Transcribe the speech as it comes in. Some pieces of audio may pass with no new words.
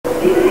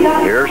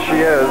Here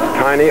she is,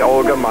 tiny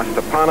Olga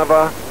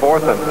Mostepanova,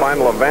 fourth and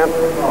final event.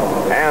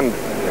 And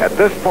at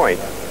this point,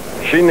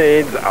 she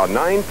needs a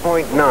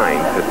 9.9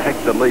 to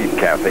take the lead,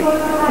 Kathy.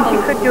 She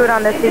could do it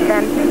on this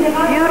event.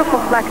 Beautiful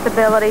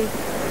flexibility,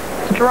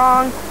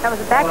 strong. That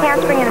was a back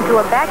handspring into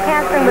a back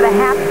handspring with a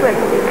half twist.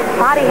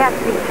 Body has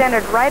to be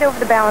centered right over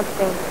the balance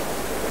beam.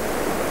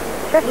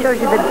 Just shows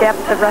you the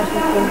depth the Russian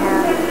team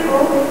has.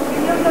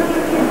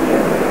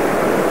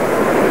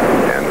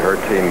 And her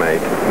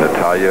teammate,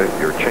 Natalia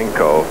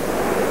Yurchenko,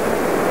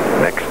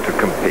 next to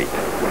compete.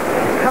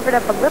 Covered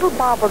up a little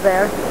bobble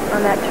there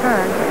on that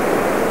turn.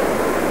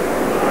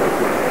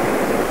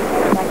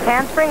 Back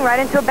handspring right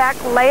into a back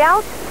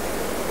layout.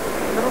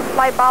 Little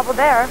slight bobble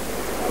there.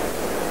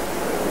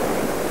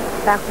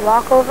 Back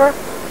walkover.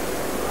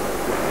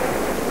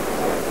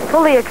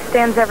 Fully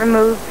extends every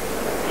move.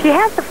 She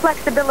has the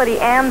flexibility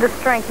and the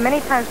strength.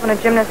 Many times when a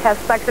gymnast has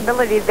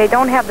flexibility, they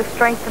don't have the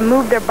strength to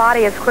move their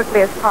body as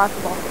quickly as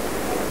possible.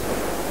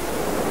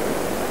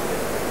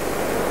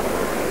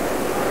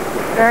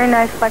 Very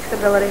nice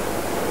flexibility.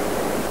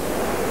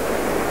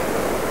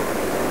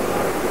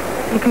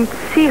 You can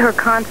see her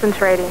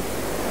concentrating.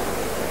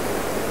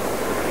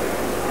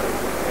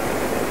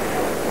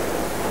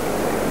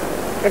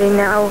 Getting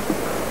now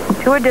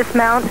to a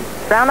dismount,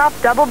 round off,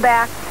 double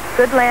back,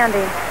 good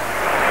landing.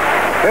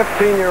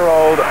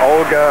 15-year-old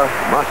Olga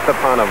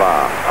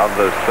Mostepanova of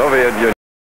the Soviet Union.